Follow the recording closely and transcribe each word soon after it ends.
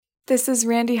This is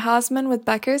Randy Hausman with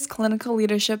Becker's Clinical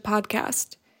Leadership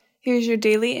Podcast. Here's your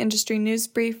daily industry news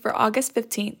brief for August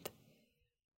 15th.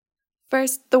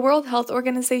 First, the World Health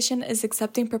Organization is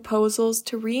accepting proposals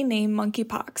to rename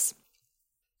monkeypox.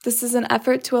 This is an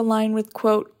effort to align with,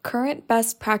 quote, current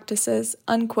best practices,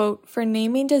 unquote, for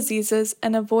naming diseases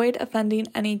and avoid offending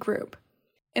any group.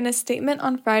 In a statement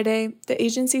on Friday, the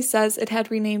agency says it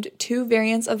had renamed 2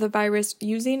 variants of the virus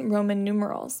using Roman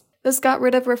numerals. This got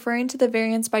rid of referring to the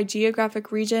variants by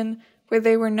geographic region where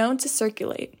they were known to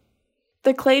circulate.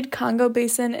 The clade Congo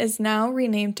Basin is now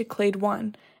renamed to Clade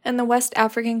 1, and the West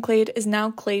African clade is now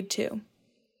Clade 2.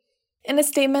 In a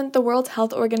statement, the World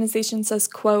Health Organization says,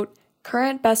 quote,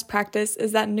 current best practice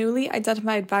is that newly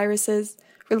identified viruses,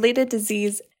 related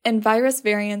disease, and virus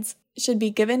variants should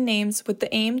be given names with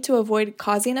the aim to avoid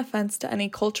causing offense to any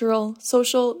cultural,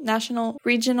 social, national,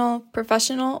 regional,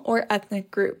 professional, or ethnic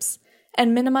groups,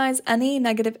 and minimize any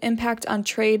negative impact on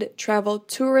trade, travel,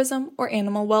 tourism, or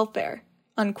animal welfare,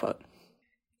 unquote.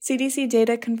 CDC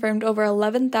data confirmed over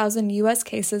 11,000 U.S.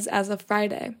 cases as of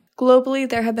Friday. Globally,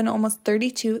 there have been almost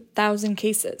 32,000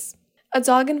 cases. A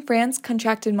dog in France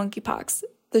contracted monkeypox.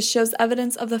 This shows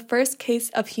evidence of the first case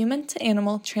of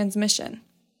human-to-animal transmission.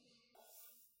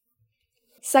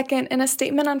 Second, in a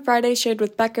statement on Friday shared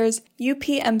with Becker's,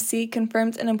 UPMC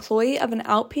confirmed an employee of an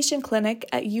outpatient clinic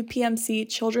at UPMC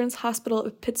Children's Hospital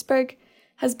of Pittsburgh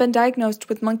has been diagnosed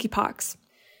with monkeypox.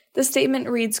 The statement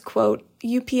reads, quote,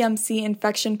 UPMC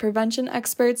infection prevention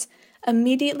experts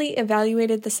immediately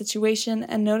evaluated the situation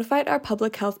and notified our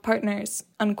public health partners,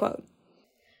 unquote.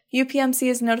 UPMC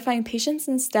is notifying patients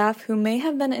and staff who may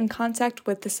have been in contact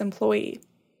with this employee.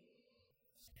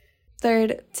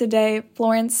 Third, today,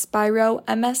 Florence Spiro,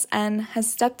 MSN,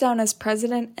 has stepped down as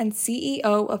president and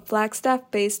CEO of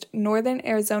Flagstaff-based Northern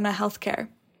Arizona Healthcare.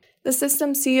 The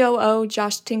system's COO,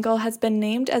 Josh Tinkle, has been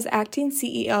named as acting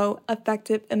CEO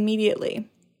effective immediately.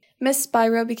 Ms.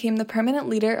 Spiro became the permanent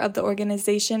leader of the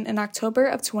organization in October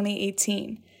of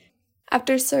 2018,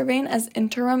 after serving as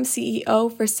interim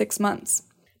CEO for 6 months.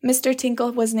 Mr.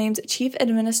 Tinkle was named Chief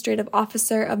Administrative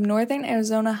Officer of Northern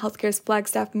Arizona Healthcare's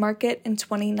Flagstaff market in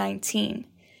 2019.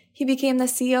 He became the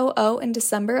COO in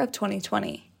December of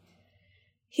 2020.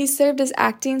 He served as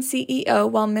acting CEO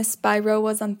while Ms. Spiro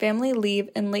was on family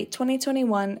leave in late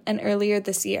 2021 and earlier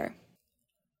this year.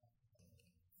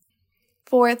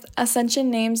 Fourth,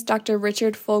 Ascension names Dr.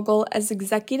 Richard Fogel as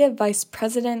Executive Vice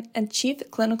President and Chief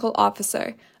Clinical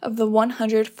Officer of the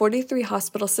 143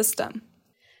 hospital system.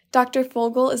 Dr.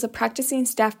 Fogel is a practicing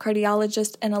staff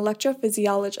cardiologist and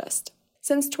electrophysiologist.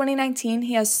 Since 2019,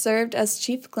 he has served as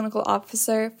Chief Clinical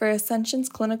Officer for Ascension's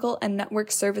Clinical and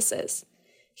Network Services.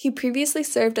 He previously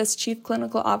served as Chief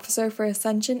Clinical Officer for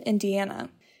Ascension Indiana.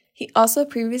 He also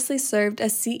previously served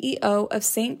as CEO of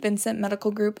St. Vincent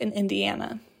Medical Group in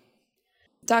Indiana.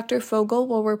 Dr. Fogel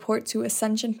will report to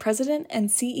Ascension President and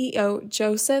CEO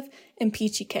Joseph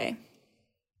Impichike.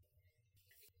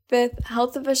 Fifth,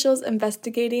 health officials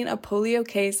investigating a polio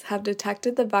case have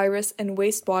detected the virus in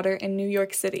wastewater in New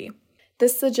York City.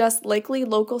 This suggests likely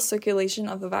local circulation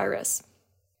of the virus.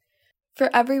 For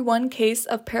every 1 case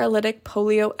of paralytic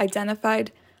polio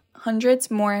identified, hundreds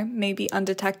more may be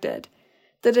undetected.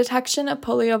 The detection of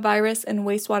poliovirus in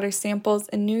wastewater samples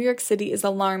in New York City is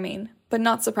alarming, but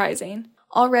not surprising.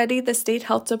 Already, the state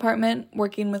health department,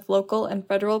 working with local and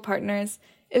federal partners,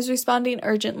 is responding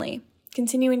urgently,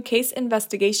 continuing case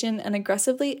investigation and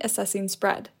aggressively assessing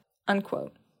spread,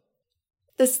 unquote.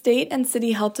 The state and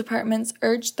city health departments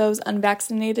urge those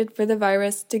unvaccinated for the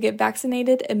virus to get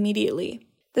vaccinated immediately.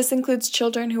 This includes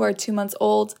children who are 2 months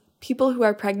old, people who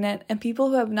are pregnant, and people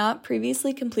who have not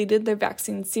previously completed their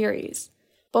vaccine series.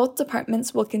 Both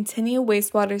departments will continue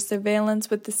wastewater surveillance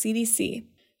with the CDC.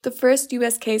 The first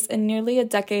U.S. case in nearly a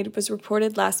decade was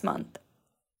reported last month.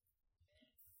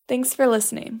 Thanks for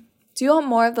listening. Do you want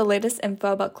more of the latest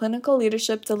info about clinical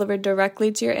leadership delivered directly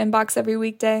to your inbox every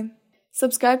weekday?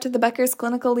 Subscribe to the Becker's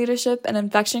Clinical Leadership and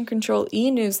Infection Control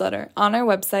e-newsletter on our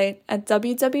website at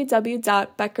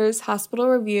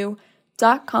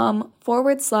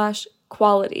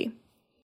www.beckershospitalreview.com/quality.